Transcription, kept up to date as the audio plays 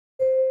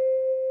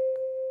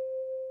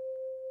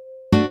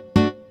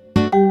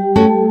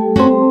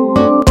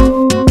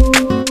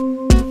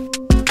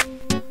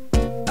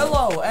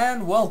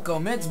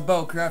Welcome, it's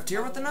Boecraft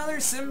here with another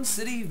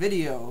SimCity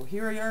video.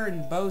 Here we are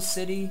in Bo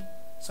City,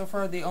 so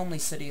far the only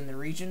city in the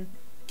region.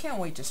 Can't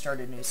wait to start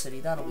a new city,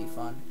 that'll be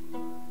fun.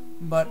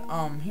 But,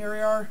 here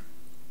we are.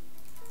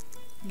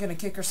 Gonna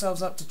kick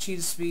ourselves up to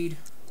cheetah speed.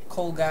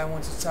 Coal guy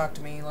wants to talk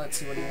to me, let's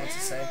see what he wants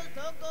to say.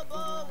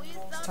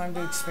 It's time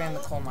to expand the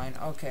coal mine.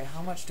 Okay,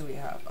 how much do we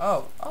have?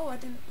 Oh, I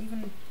didn't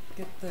even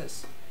get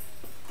this.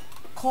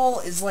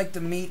 Coal is like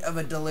the meat of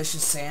a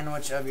delicious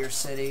sandwich of your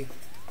city.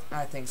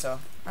 I think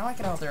so. I like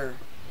it how they're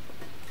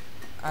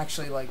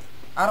actually like,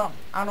 I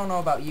don't know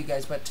about you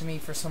guys, but to me,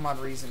 for some odd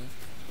reason,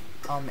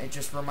 it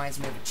just reminds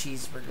me of a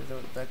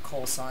cheeseburger, the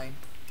coal sign.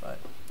 But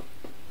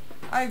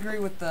I agree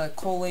with the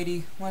coal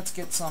lady. Let's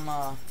get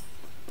some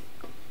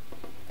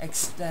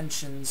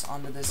extensions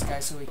onto this guy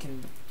so we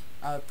can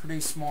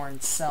produce more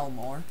and sell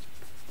more.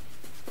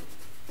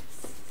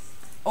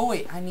 Oh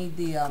wait, I need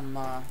the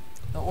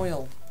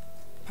oil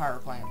power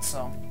plant.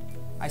 So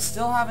I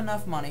still have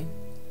enough money.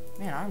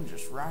 Man, I'm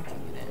just racking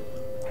it in.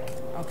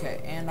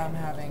 Okay, and I'm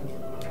having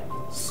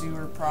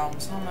sewer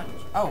problems. How much?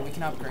 Oh, we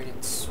can upgrade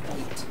it.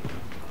 Sweet.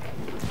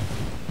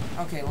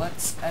 Okay,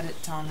 let's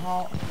edit town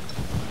hall.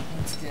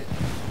 Let's get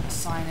a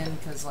sign in,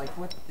 because, like,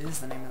 what is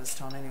the name of this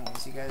town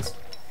anyways, you guys?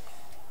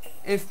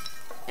 If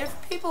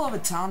people of a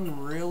town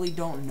really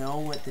don't know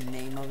what the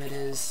name of it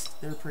is,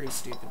 they're pretty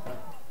stupid, but...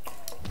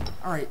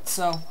 Alright,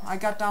 so, I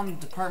got down the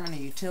Department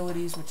of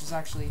Utilities, which is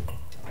actually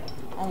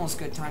almost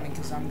good timing,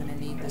 because I'm going to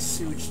need the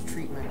sewage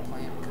treatment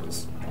plant,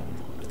 because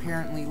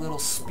apparently little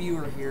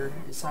spewer here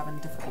is having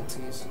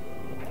difficulties.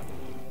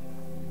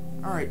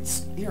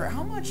 Alright, here,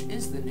 how much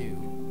is the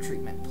new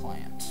treatment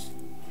plant?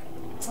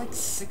 It's like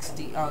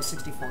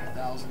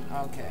 64,000,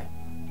 okay.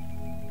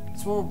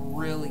 So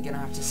we're really going to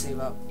have to save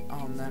up,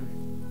 then.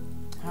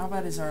 How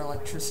bad is our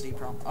electricity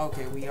problem?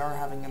 Okay, we are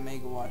having a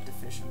megawatt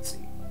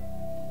deficiency.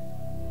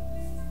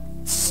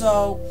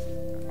 So,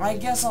 I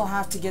guess I'll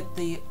have to get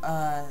the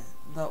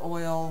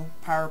oil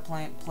power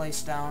plant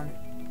placed down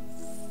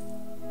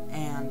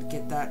and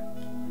get that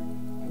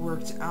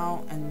worked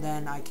out, and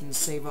then I can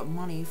save up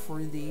money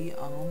for the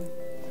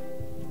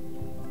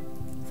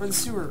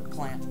sewer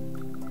plant.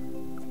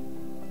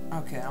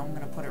 Okay, I'm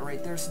gonna put it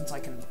right there since I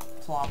can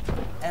plop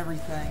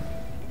everything.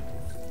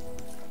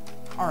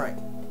 Alright.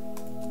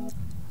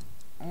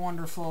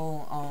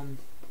 Wonderful,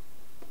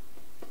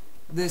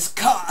 this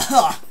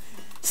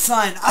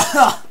sign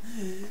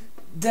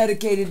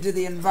dedicated to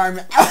the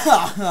environment.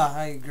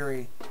 I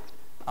agree.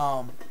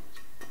 So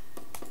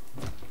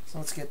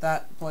let's get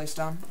that placed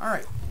down.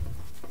 Alright.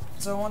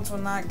 So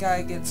when that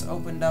guy gets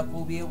opened up,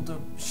 we'll be able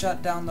to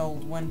shut down the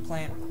old wind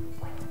plant.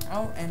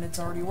 Oh, and it's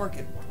already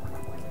working.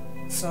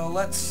 So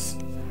let's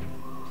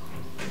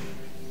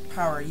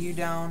power you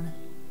down.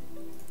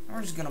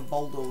 We're just gonna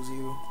bulldoze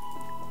you.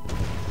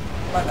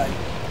 Bye-bye.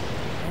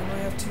 And we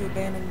have 2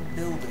 abandoned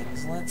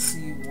buildings. Let's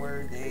see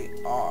where they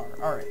are.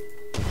 Alright.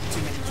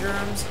 Too many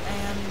germs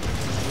and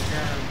too many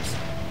germs.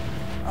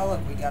 Oh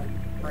look, we got a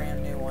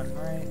brand new one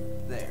right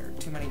there.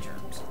 Too many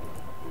germs.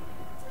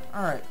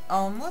 Alright,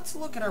 let's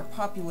look at our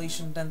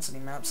population density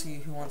map, see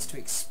who wants to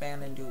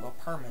expand into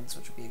apartments,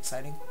 which would be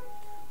exciting.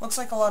 Looks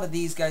like a lot of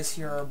these guys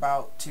here are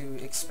about to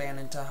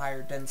expand into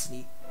higher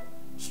density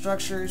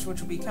structures, which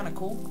would be kind of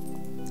cool.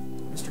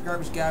 Mr.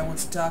 Garbage Guy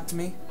wants to talk to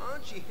me.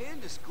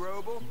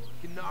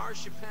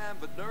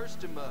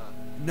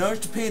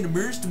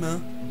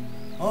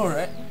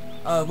 Alright.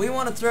 We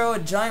want to throw a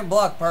giant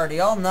block party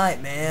all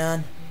night,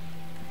 man.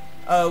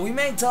 We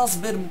may toss a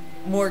bit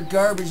more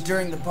garbage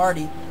during the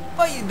party,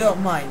 but you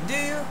don't mind, do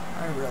you?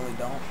 I really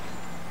don't.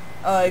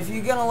 If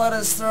you're gonna let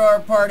us throw our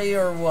party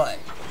or what?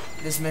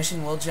 This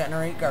mission will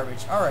generate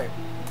garbage. Alright.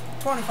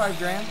 25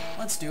 grand.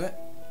 Let's do it.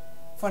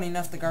 Funny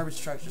enough, the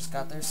garbage truck just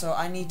got there, so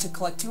I need to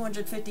collect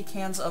 250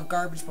 cans of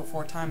garbage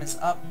before time is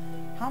up.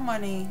 How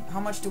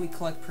much do we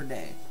collect per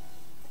day?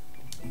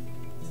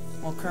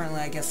 Well, currently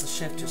I guess the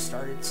shift just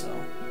started, so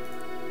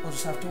we'll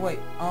just have to wait.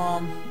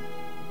 We're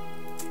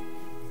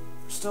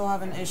still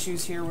having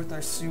issues here with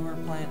our sewer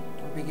plant.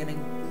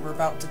 We're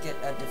about to get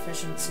a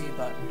deficiency,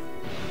 but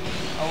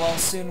oh well,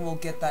 soon we'll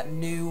get that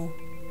new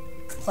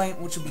plant,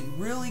 which will be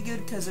really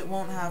good because it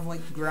won't have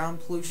like ground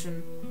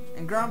pollution,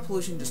 and ground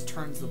pollution just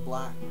turns the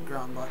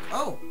ground black.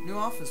 Oh, new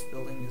office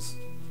building is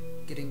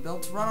getting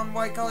built. Run on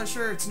white collar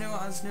shirts. New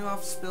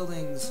office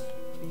buildings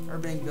are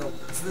being built.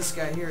 So this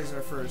guy here is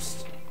our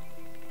first.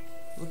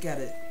 Look at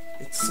it.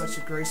 It's such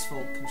a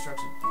graceful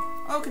construction.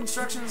 Oh,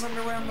 construction is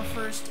underway on the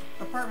first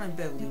apartment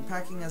building,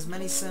 packing as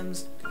many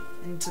Sims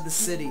into the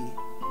city.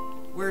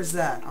 Where's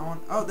that?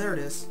 Oh, there it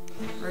is.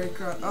 Right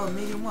across. Oh,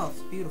 medium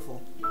wealth.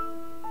 Beautiful.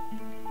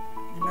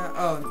 And,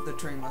 oh, the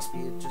train must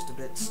be just a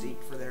bit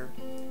steep for there.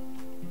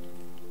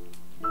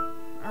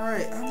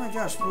 Alright. Oh my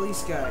gosh,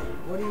 police guy.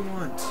 What do you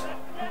want?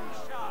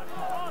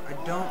 I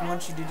don't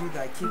want you to do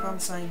that. Keep on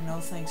saying no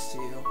thanks to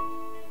you.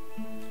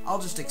 I'll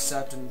just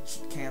accept and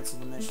cancel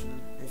the mission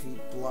if he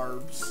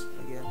blarbs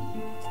again.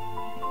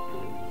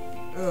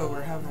 Oh,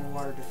 we're having a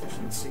water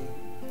deficiency.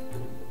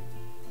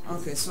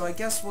 Okay, so I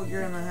guess we're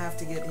gonna have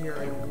to get here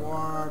a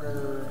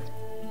water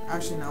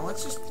Actually, no,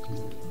 let's just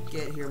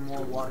get here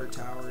more water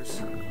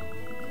towers.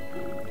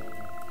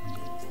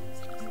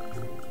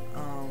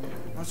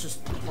 Let's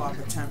just plop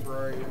a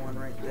temporary one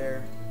right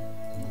there.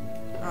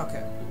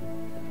 Okay.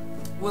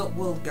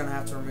 We're gonna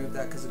have to remove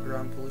that because the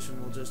ground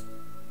pollution will just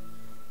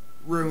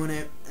ruin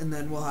it, and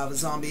then we'll have a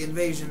zombie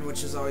invasion,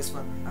 which is always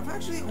fun. I've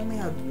actually only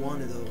had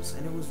one of those,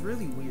 and it was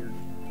really weird.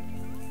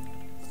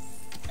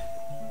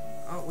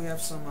 Oh, we have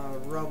some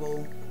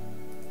rubble.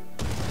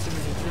 Too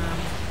many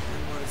germs.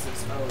 And what is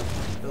this? Oh,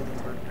 building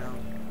burnt down.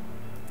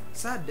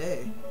 Sad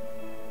day.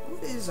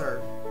 What is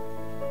our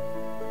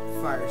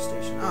fire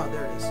station? Oh,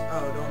 there it is.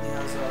 Oh, it only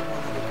has one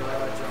little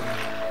garage on it.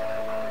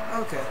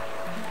 Okay.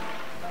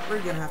 We're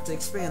gonna have to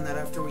expand that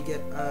after we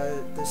get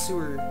the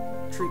sewer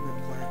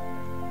treatment plant.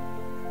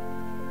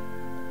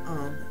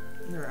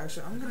 Here,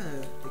 actually, I'm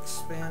gonna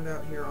expand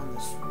out here on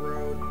this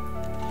road.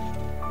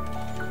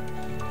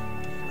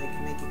 Like,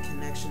 make a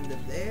connection to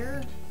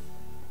there.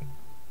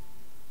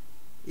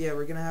 Yeah,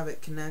 we're gonna have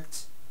it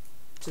connect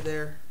to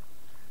there.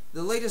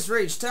 The latest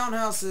rage,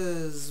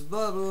 townhouses,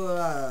 blah blah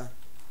blah.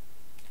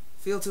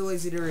 Feel too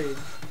lazy to read.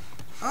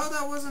 Oh,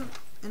 that wasn't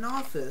an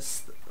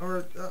office.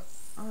 Or,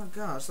 oh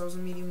gosh, that was a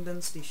medium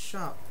density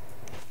shop.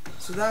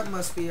 So that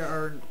must be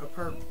our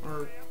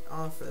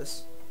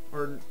office.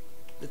 Or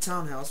the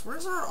townhouse.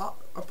 Where's our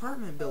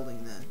apartment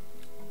building then?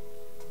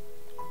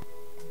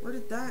 Where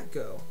did that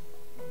go?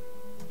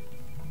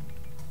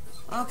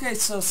 Okay,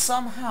 so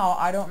somehow,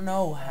 I don't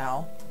know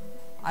how,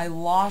 I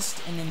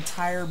lost an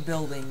entire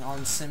building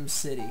on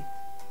SimCity.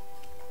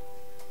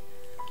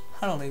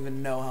 I don't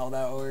even know how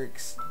that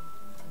works.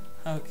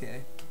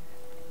 Okay.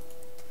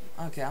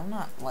 Okay, I'm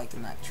not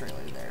liking that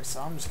trailer there,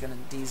 so I'm just gonna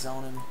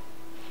de-zone him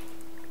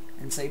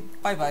and say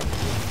bye-bye,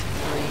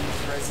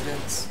 Greens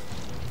residents.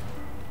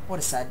 What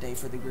a sad day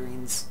for the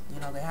Greens. You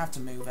know, they have to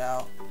move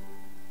out.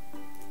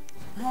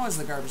 How is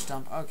the garbage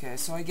dump? Okay,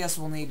 so I guess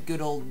we'll need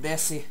good old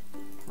Bessie.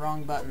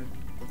 Wrong button.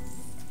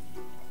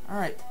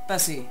 Alright,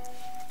 Bessie,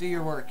 do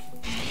your work.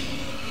 I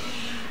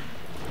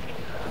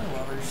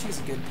love her. She's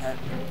a good pet.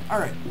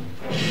 Alright.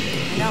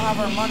 We now have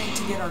our money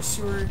to get our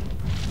sewer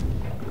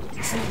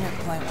treatment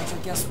plant, which I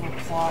guess will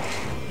plop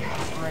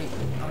right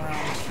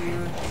around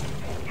here.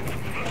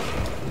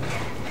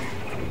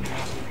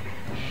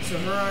 So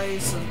her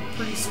eyes, so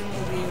pretty soon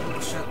we'll be able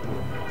to shut the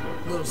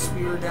little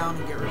spear down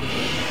and get rid of it.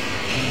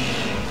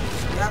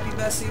 You happy,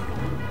 Bessie?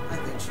 I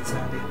think she's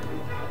happy.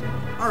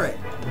 Alright.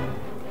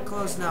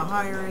 Close now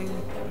hiring.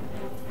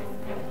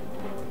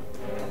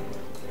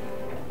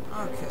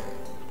 Okay.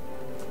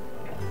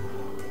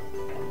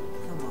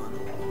 Come on.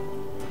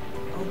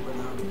 Open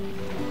up.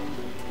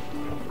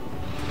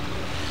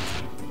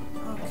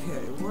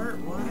 Okay,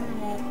 why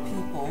won't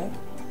people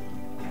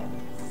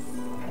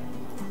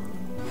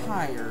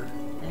hire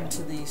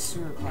into the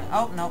sewer plant?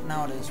 Oh, nope,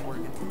 now it is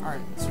working.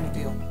 Alright, sweet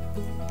deal.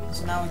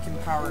 So now we can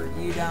power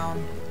you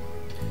down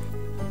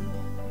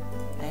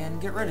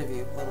and get rid of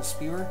you, little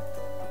spewer.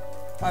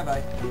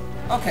 Bye-bye.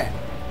 Okay.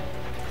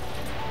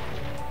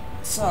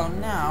 So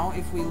now,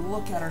 if we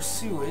look at our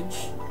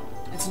sewage,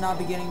 it's now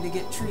beginning to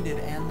get treated,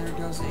 and there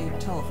goes a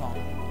telephone.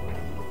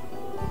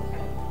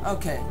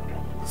 Okay.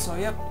 So,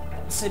 yep,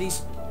 the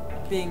city's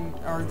being,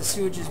 or the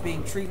sewage is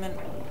being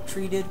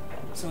treated,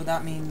 so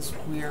that means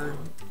we're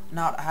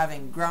not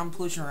having ground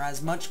pollution, or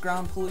as much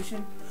ground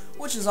pollution,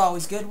 which is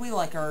always good. We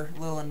like our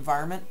little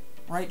environment.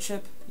 Right,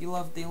 Chip? You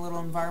love the little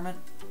environment?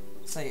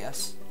 Say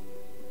yes.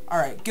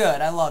 Alright,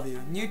 good. I love you.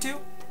 And you too?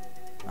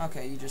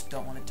 Okay, you just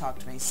don't want to talk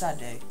to me. Sad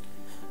day.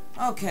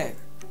 Okay,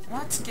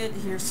 let's get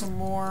here some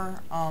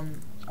more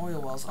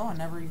oil wells. Oh, I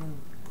never even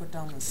put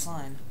down this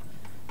sign.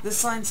 This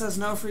sign says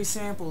no free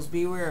samples.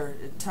 Beware.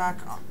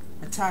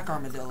 Attack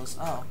armadillos.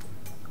 Oh.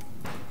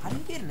 How do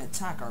you get an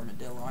attack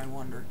armadillo, I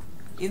wonder?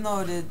 Even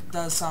though it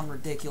does sound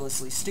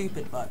ridiculously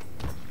stupid, but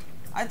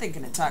I think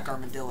an attack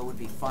armadillo would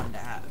be fun to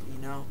have, you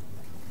know?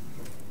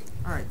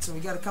 Alright, so we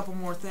got a couple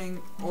more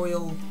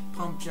oil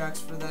pump jacks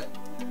for that,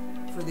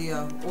 for the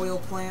oil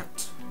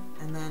plant,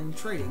 and then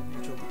trading,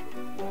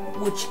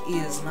 which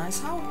is nice.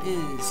 How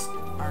is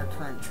our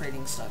current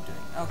trading stuff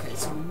doing? Okay,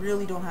 so we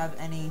really don't have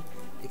any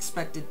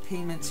expected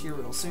payments here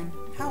real soon.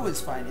 How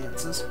is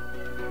finances?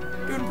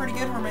 Doing pretty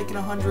good. We're making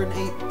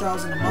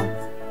 $108,000 a month,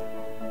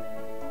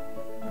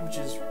 which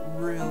is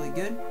really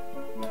good.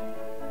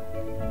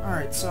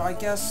 Alright, so I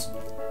guess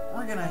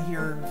we're gonna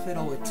here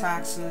fiddle with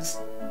taxes.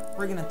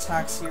 We're gonna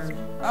tax here.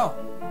 Oh,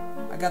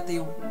 I got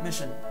the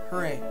mission.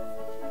 Hooray.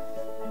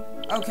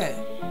 Okay,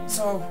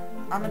 so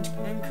I'm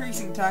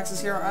increasing taxes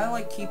here. I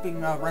like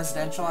keeping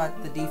residential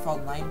at the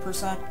default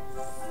 9%,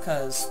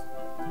 because,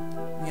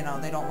 you know,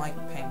 they don't like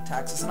paying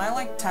taxes. And I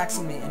like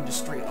taxing the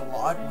industry a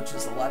lot, which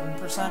is 11%,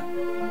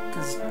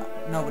 because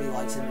nobody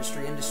likes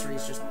industry. Industry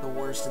is just the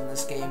worst in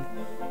this game.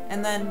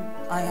 And then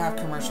I have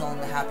commercial in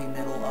the happy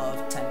middle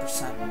of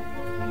 10%.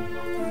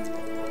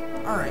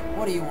 Alright,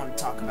 what do you want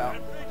to talk about?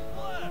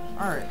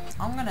 Alright,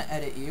 I'm gonna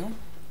edit you.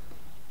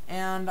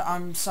 And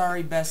I'm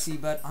sorry, Bessie,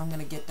 but I'm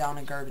gonna get down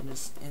a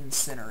garbage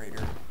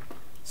incinerator.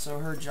 So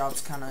her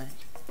job's kinda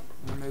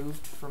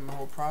removed from the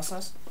whole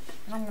process.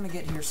 And I'm gonna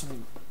get here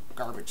some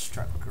garbage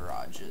truck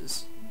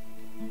garages.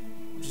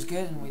 Which is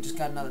good, and we just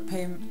got another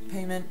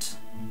payment.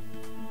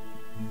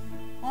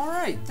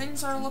 Alright,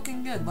 things are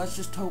looking good. Let's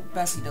just hope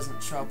Bessie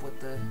doesn't show up with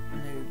the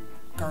new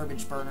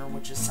garbage burner,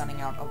 which is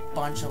sending out a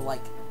bunch of,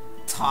 like,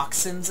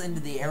 toxins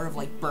into the air of,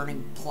 like,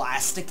 burning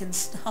plastic and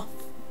stuff.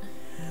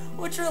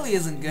 Which really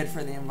isn't good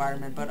for the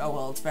environment, but oh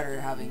well, it's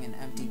better having an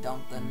empty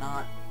dump than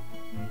not.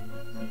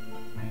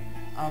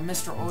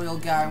 Mr. Oil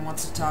Guy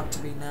wants to talk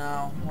to me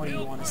now. What do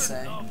you want to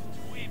say?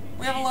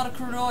 We have a lot of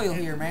crude oil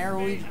here, Mayor.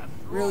 We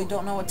really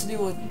don't know what to do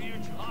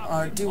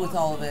with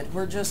all of it.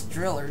 We're just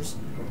drillers.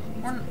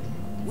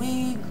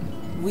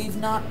 We've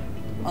not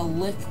a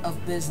lick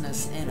of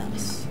business in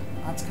us.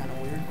 That's kind of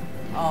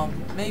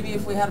weird. Maybe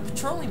if we had a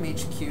petroleum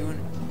HQ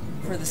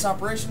for this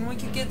operation, we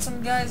could get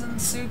some guys in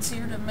suits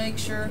here to make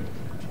sure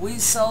we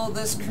sell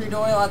this crude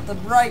oil at the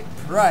right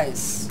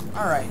price.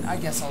 Alright, I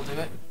guess I'll do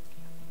it.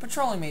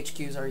 Petroleum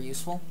HQs are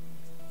useful.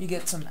 You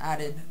get some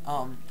added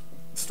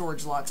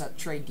storage lots at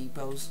trade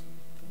depots,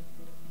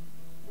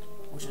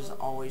 which is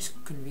always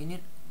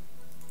convenient.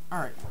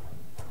 Alright.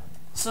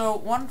 So,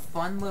 one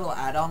fun little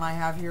add-on I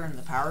have here in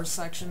the power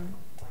section,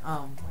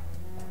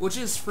 which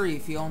is free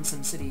if you own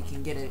SimCity, you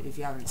can get it if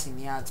you haven't seen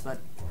the ads, but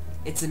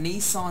it's a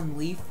Nissan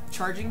Leaf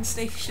charging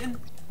station.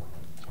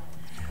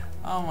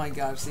 Oh my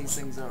gosh, these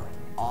things are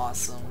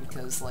awesome,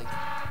 because, like,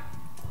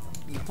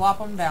 you plop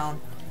them down,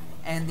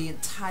 and the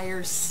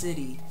entire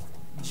city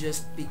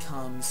just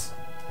becomes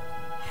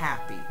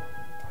happy.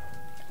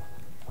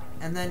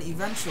 And then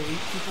eventually,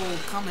 people will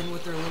come in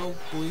with their little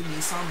blue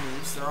Nissan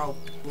Leafs. They're all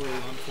blue,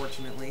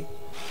 unfortunately.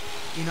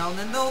 You know, and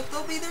then they'll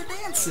be there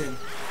dancing.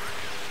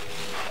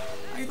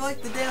 I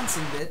like the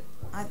dancing bit.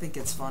 I think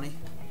it's funny.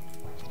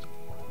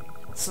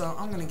 So,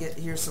 I'm gonna get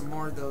here some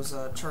more of those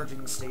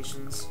charging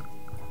stations.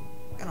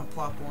 I'm gonna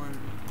plop one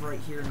right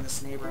here in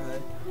this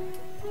neighborhood.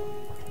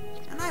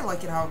 And I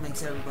like it how it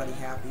makes everybody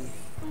happy.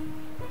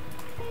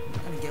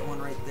 I'm gonna get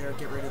one right there,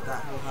 get rid of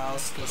that whole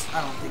house, because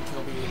I don't think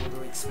he'll be able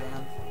to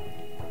expand.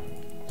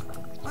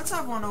 Let's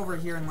have one over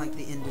here in, like,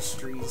 the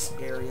industries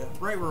area,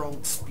 right where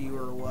old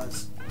Spewer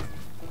was.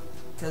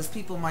 Because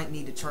people might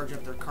need to charge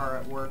up their car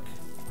at work.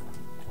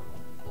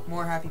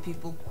 More happy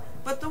people.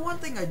 But the one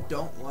thing I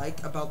don't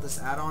like about this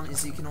add-on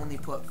is you can only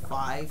put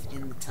 5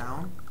 in the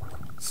town.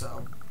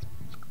 So,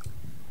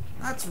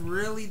 that's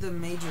really the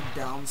major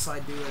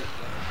downside to it.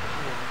 But,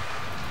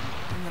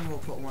 yeah. And then we'll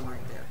put one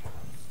right there.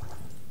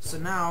 So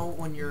now,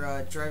 when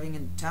you're driving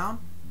into town...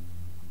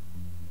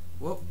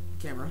 Whoop,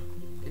 camera.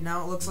 And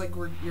now it looks like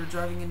you're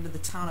driving into the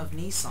town of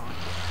Nissan.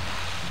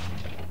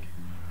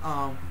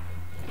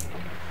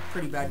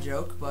 Pretty bad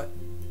joke, but...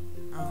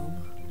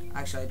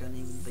 actually, I didn't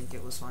even think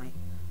it was funny.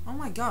 Oh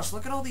my gosh,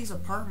 look at all these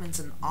apartments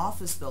and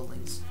office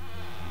buildings.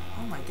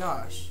 Oh my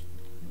gosh.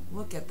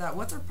 Look at that.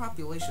 What's our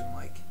population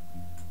like?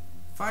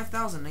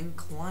 5,000 and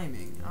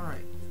climbing.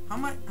 Alright.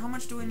 How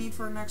much do we need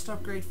for our next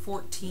upgrade?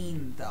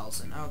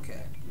 14,000.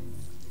 Okay.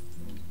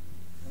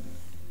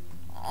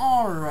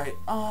 Alright.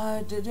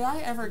 Did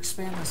I ever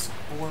expand this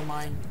ore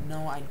mine?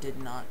 No, I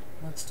did not.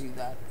 Let's do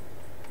that.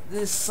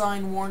 This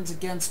sign warns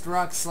against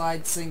rock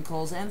slides,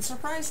 sinkholes, and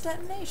surprise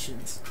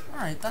detonations.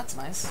 Alright, that's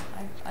nice.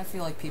 I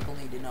feel like people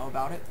need to know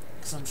about it,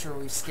 because I'm sure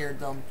we've scared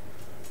them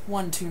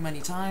one too many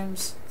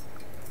times.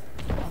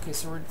 Okay,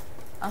 so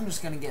I'm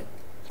just gonna get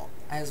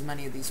as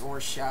many of these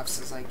ore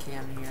shafts as I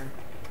can here.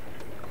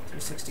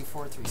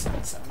 364,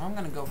 377. I'm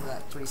gonna go for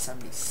that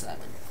 377.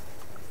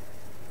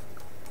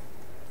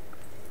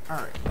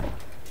 Alright.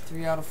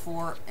 3 out of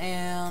 4,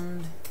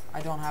 and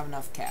I don't have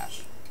enough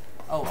cash.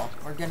 Oh well,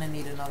 we're gonna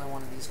need another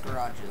one of these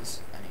garages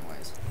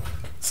anyways.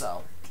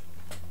 So,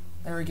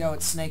 there we go,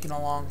 it's snaking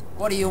along.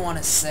 What do you want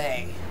to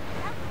say?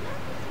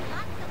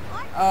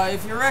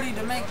 If you're ready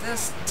to make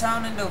this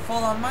town into a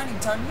full-on mining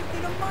town, you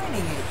need a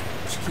mining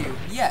HQ.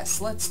 Yes,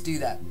 let's do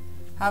that.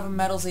 Have a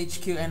metals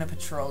HQ and a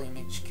petroleum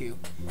HQ.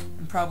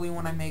 And probably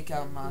when I make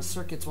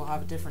circuits, we'll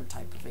have a different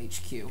type of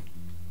HQ.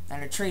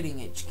 And a trading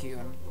HQ.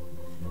 And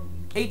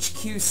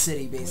HQ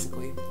City,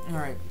 basically.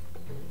 Alright.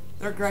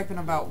 They're griping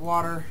about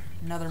water.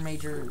 Another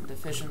major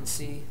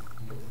deficiency.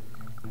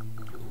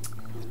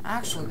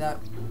 Actually, that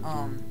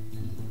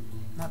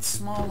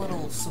small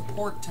little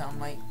support town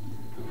might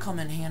come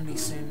in handy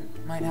soon.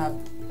 Might have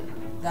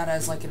that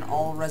as like an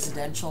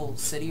all-residential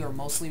city, or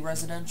mostly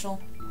residential.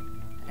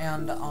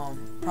 And,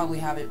 probably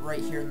have it right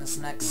here in this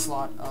next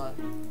slot,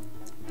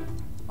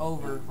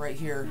 over, right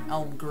here,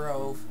 Elm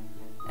Grove,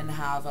 and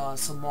have,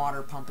 some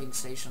water pumping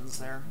stations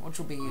there, which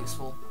will be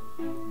useful.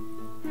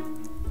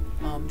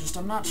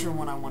 I'm not sure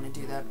when I want to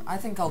do that. I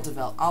think I'll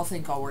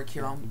work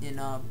here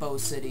in Bow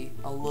City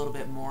a little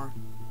bit more.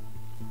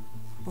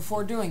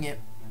 Before doing it,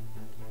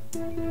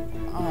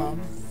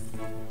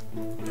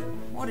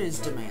 what is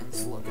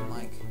demands looking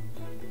like?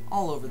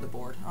 All over the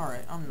board.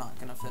 Alright, I'm not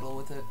gonna fiddle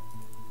with it.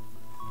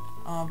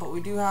 But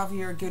we do have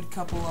here a good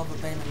couple of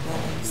abandoned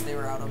buildings. They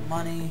were out of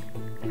money.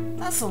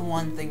 That's the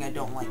one thing I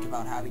don't like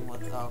about having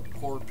with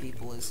poor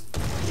people is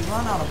they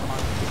run out of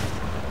money.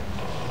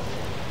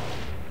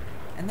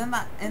 And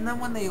then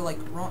when they like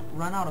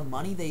run out of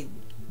money,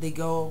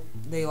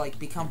 they like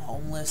become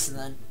homeless, and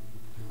then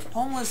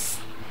homeless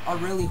are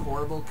really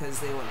horrible because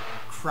they like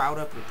crowd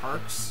up your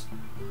parks.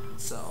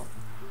 So,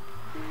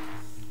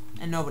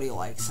 and nobody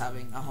likes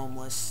having a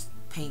homeless,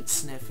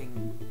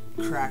 paint-sniffing,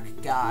 crack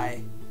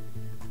guy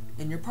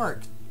in your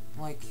park.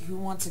 Like, who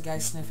wants a guy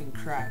sniffing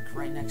crack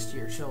right next to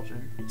your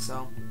children?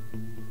 So,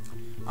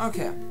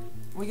 okay.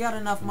 We got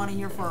enough money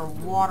here for a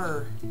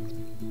water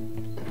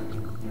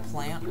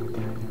plant.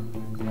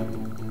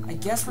 I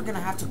guess we're gonna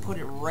have to put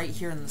it right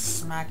here in the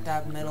smack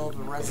dab middle of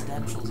a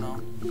residential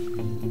zone.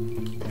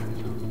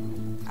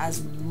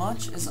 As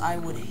much as I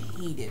would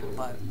hate it,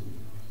 but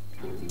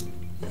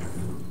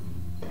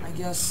I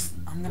guess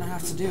I'm gonna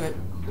have to do it.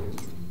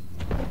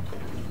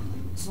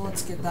 So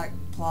let's get that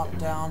plopped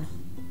down.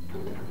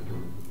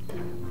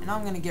 And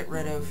I'm gonna get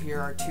rid of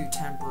here our 2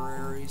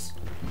 temporaries.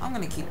 I'm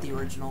gonna keep the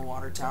original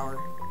water tower.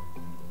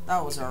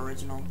 That was our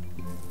original.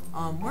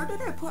 Where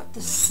did I put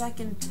the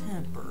second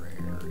temporary?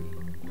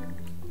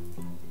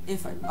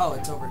 Oh,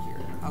 it's over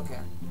here. Okay.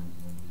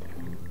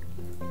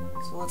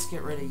 So let's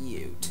get rid of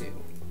you, too.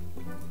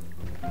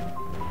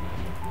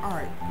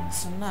 Alright,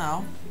 so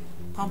now,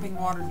 pumping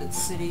water to the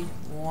city.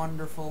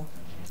 Wonderful.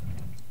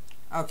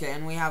 Okay,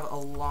 and we have a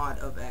lot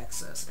of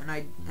excess.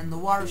 And the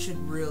water should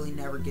really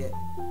never get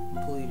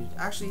polluted.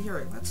 Actually,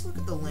 here, let's look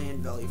at the land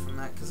value from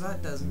that, because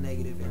that does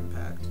negative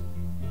impact.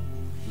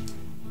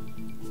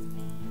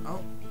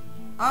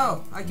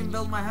 Oh, I can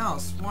build my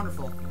house.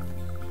 Wonderful.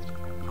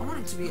 I want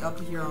it to be up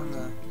here on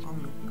the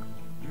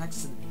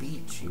next to the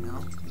beach, you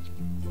know.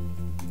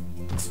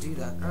 Let's do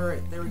that.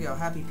 Alright, there we go.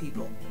 Happy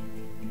people.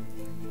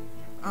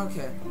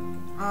 Okay.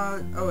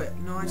 Oh wait,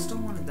 no, I still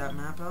wanted that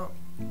map out.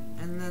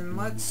 And then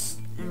let's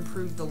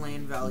improve the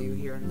land value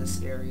here in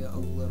this area a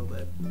little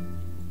bit.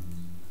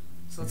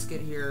 So let's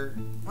get here.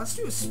 Let's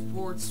do a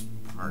sports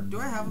park.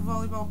 Do I have a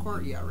volleyball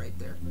court? Yeah, right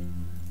there.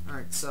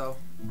 Alright, so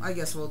I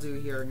guess we'll do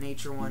here a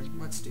nature one.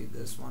 Let's do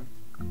this one.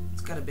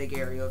 It's got a big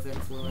area of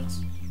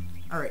influence.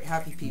 Alright,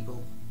 happy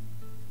people.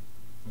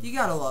 You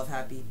gotta love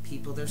happy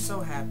people. They're so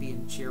happy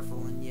and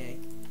cheerful and yay.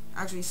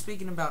 Actually,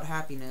 speaking about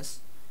happiness,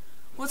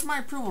 what's my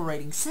approval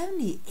rating?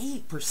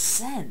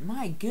 78%!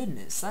 My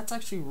goodness, that's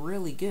actually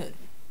really good.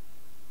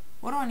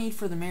 What do I need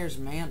for the mayor's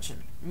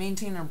mansion?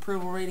 Maintain an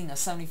approval rating of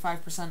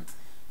 75%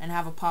 and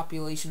have a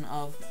population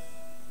of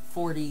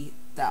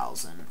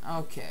 40,000.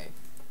 Okay.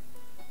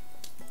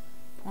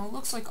 Well, it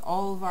looks like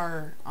all of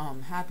our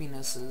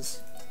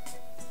happinesses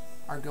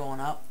are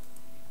going up,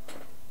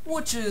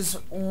 which is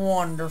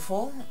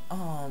wonderful.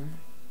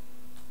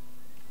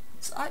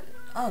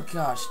 Oh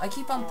gosh, I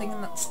keep on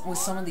thinking that with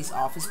some of these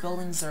office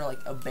buildings, they're like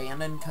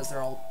abandoned because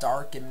they're all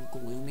dark and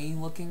gloomy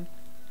looking,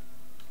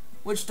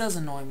 which does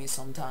annoy me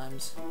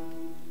sometimes.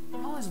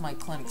 How is my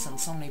clinic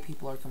since so many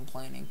people are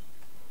complaining?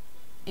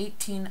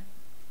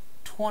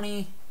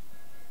 20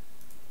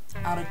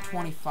 out of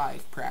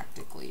 25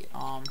 practically.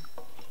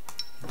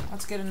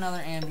 Let's get another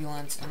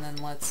ambulance, and then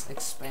let's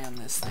expand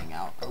this thing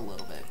out a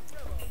little bit.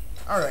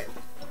 Alright.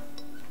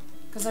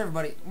 Because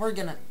everybody, we're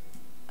gonna...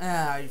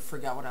 I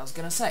forgot what I was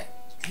gonna say.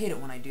 Hate it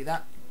when I do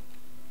that.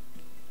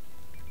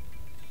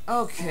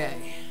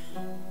 Okay.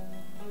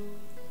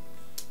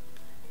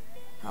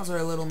 How's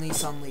our little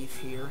Nissan Leaf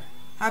here?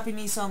 Happy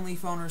Nissan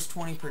Leaf owners,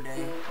 20 per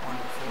day.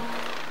 Wonderful.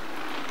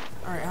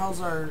 Alright, how's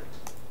our...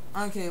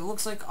 Okay, it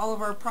looks like all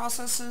of our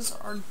processes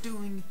are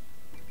doing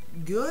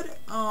good.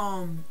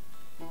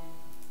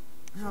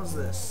 How's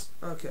this?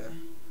 Okay.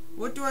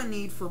 What do I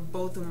need for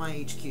both of my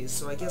HQs?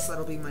 So I guess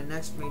that'll be my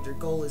next major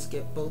goal, is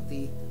get both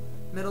the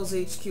Metals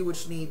HQ,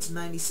 which needs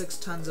 96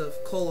 tons of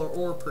coal or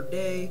ore per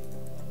day,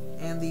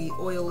 and the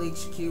Oil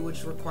HQ,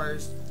 which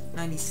requires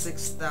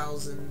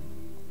 96,000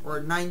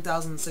 or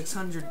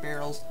 9,600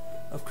 barrels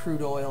of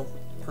crude oil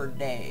per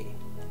day.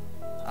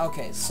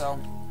 Okay, so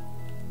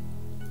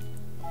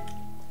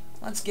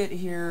let's get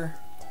here.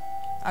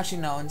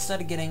 Actually, no,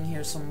 instead of getting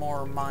here some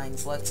more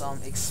mines, let's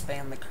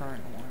expand the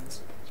current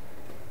ones.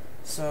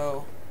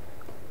 So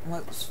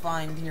let's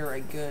find here a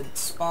good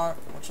spot,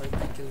 which I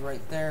think is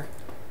right there.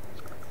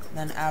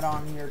 Then add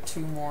on here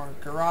 2 more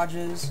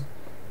garages.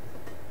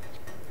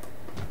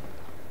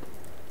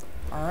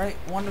 Alright,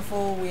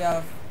 wonderful. We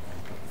have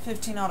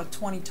 15 out of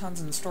 20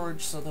 tons in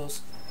storage, so those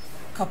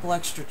couple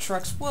extra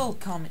trucks will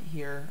come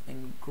here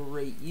in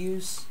great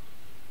use.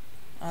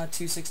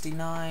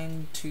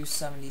 269,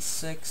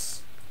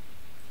 276.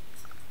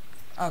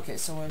 Okay,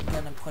 so we're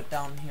gonna put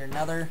down here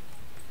another.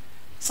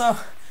 So,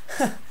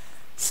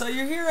 so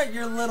you're here at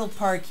your little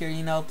park here,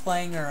 you know,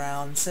 playing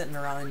around, sitting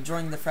around,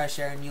 enjoying the fresh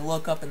air, and you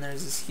look up and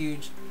there's this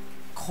huge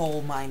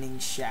coal mining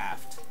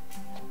shaft.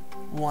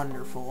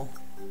 Wonderful.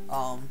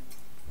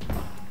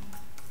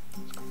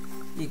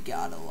 You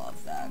gotta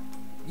love that.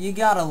 You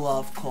gotta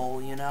love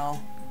coal, you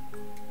know.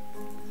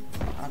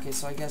 Okay,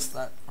 so I guess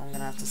that I'm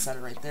gonna have to set it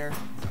right there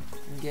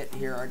and get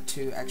here our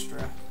 2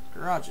 extra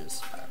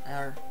garages.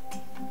 I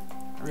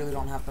really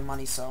don't have the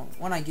money, so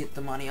when I get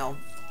the money, I'll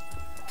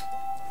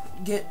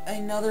get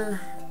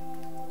another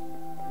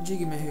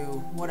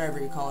Jiggy-Mahoo, whatever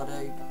you call it,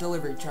 a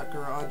delivery truck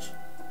garage.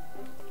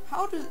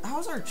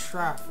 how's our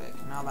traffic,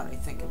 now that I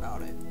think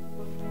about it?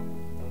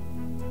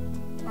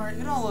 Alright,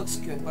 it all looks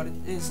good, but it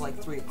is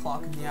like 3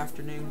 o'clock in the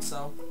afternoon,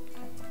 so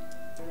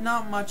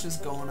not much is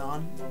going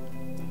on.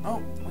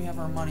 Oh, we have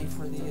our money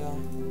for the,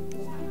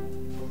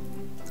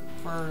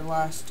 for our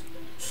last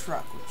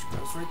truck, which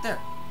goes right there.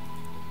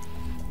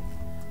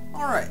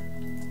 Alright.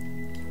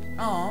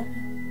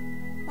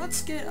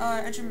 Let's get,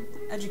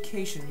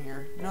 education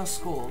here. No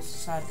schools.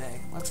 Sad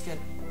day. Let's get...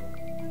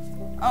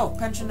 Oh,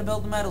 pension to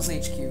build the metals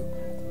HQ.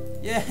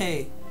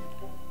 Yay!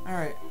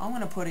 Alright, I'm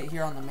gonna put it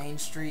here on the main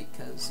street,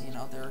 because, you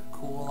know, they're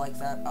cool like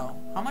that. Oh,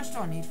 how much do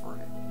I need for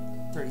it?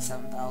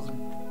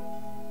 37,000.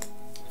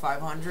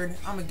 500.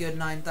 I'm a good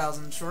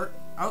 9,000 short.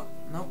 Oh,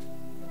 nope.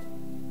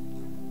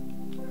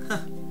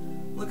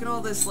 Look at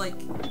all this, like,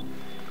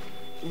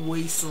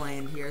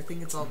 wasteland here. I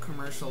think it's all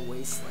commercial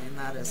wasteland.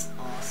 That is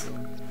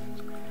awesome.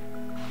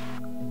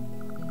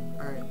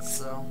 Alright,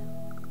 so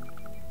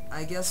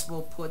I guess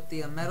we'll put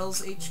the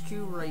metals HQ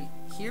right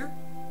here.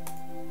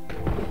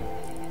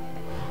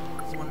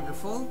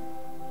 Wonderful.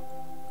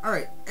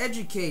 Alright,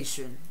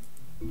 education.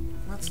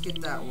 Let's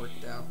get that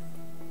worked out.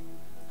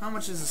 How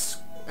much is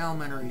a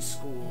elementary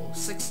school?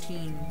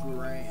 16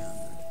 grand.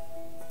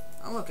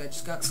 Oh look, I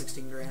just got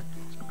 16 grand.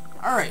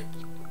 Alright.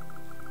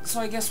 So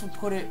I guess we'll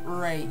put it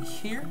right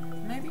here,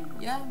 maybe?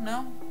 Yeah?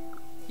 No?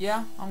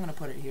 Yeah? I'm gonna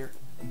put it here.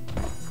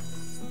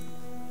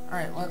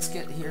 Alright, let's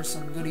get here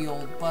some goody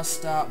old bus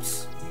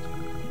stops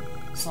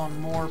so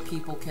more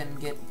people can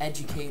get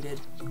educated.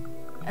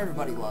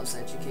 Everybody loves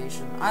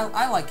education.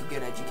 I like a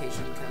good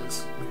education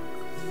because,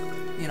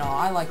 you know,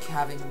 I'd like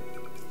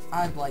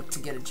to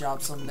get a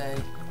job someday,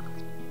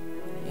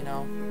 you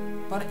know.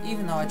 But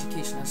even though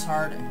education is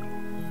hard,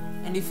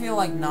 and you feel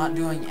like not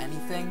doing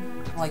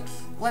anything, like,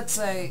 let's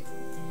say,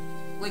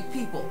 like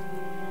people.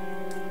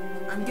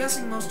 I'm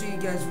guessing most of you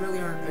guys really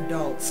aren't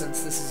adults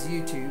since this is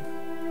YouTube,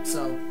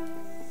 so,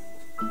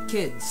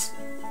 kids,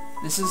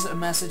 this is a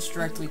message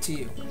directly to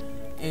you.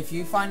 If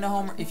you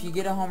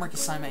get a homework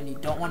assignment and you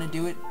don't want to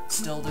do it,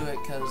 still do it,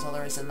 because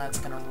otherwise then that's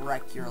going to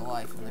wreck your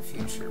life in the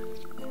future.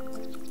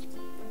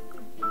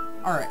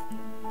 Alright,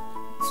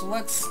 so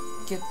let's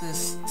get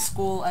this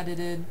school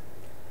edited.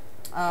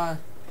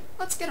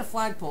 Let's get a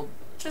flagpole.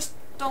 Just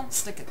don't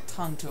stick a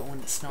tongue to it when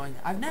it's snowing.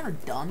 I've never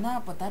done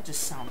that, but that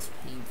just sounds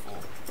painful.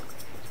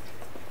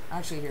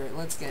 Actually, here,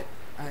 let's get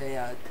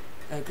a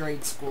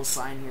grade school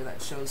sign here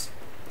that shows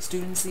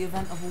students the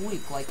event of a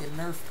week, like a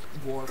Nerf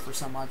war for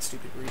some odd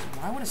stupid reason.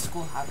 Why would a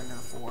school have a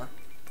Nerf war?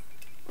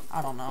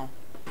 I don't know.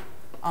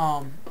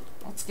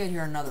 Let's get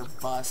here another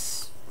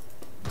bus.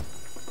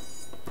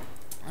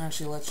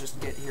 Actually, let's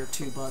just get here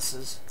 2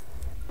 buses.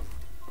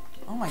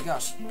 Oh my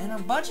gosh, and our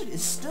budget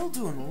is still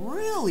doing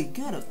really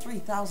good at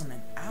 3,000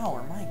 an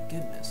hour, my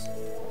goodness.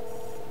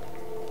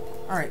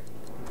 Alright,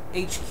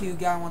 HQ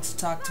guy wants to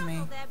talk to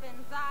me.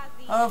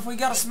 If we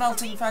got a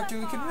smelting factory,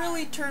 we could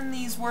really turn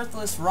these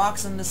worthless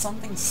rocks into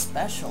something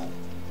special.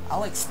 I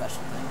like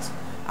special things.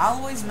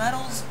 Alloys,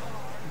 metals,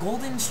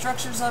 golden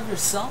structures of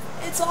yourself.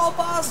 It's all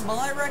possible.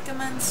 I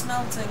recommend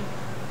smelting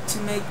to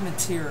make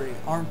material.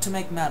 Or to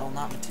make metal,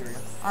 not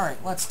material.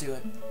 Alright, let's do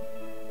it.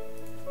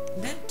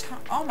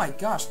 Oh my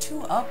gosh,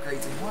 2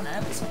 upgrades in 1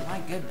 episode. My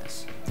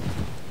goodness.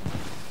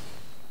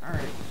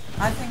 Alright.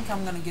 I think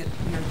I'm gonna get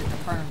here the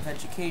Department of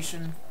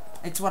Education.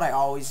 It's what I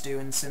always do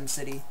in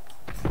SimCity.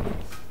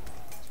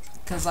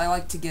 Because I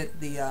like to get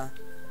the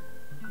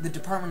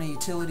Department of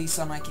Utilities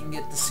so I can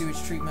get the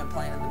sewage treatment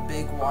plant and the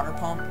big water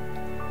pump.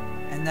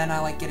 And then I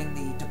like getting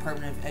the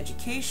Department of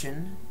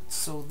Education,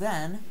 so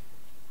then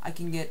I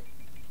can get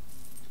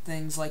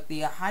things like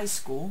the high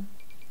school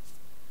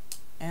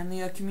and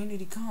the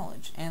community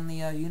college and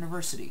the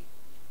university.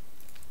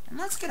 And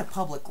let's get a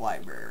public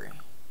library.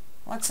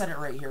 Let's set it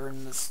right here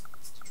in this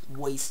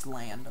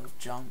wasteland of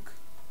junk.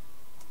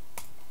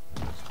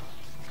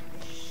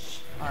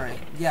 Alright,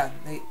 yeah,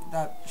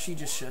 she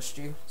just shushed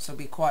you, so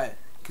be quiet,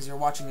 because you're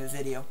watching a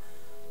video.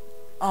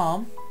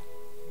 Alright.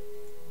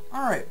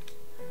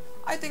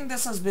 I think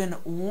this has been a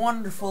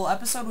wonderful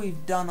episode.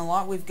 We've done a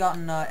lot. We've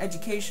gotten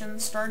education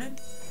started.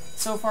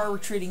 So far, we're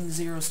treating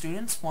 0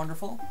 students.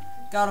 Wonderful.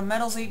 Got a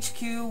metals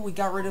HQ. We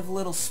got rid of a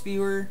little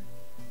spewer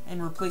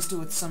and replaced it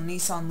with some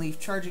Nissan Leaf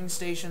charging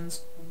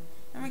stations.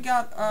 And we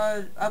got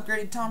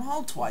upgraded Town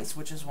Hall twice,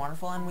 which is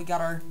wonderful. And we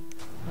got our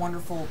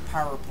wonderful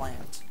power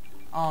plant.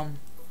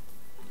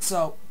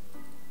 So,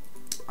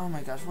 oh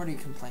my gosh, what are you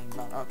complaining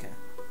about? Okay,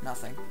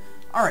 nothing.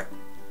 Alright,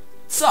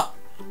 so,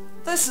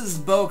 this is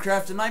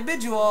Boecraft, and I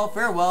bid you all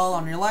farewell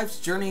on your life's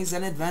journeys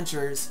and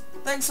adventures.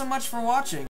 Thanks so much for watching.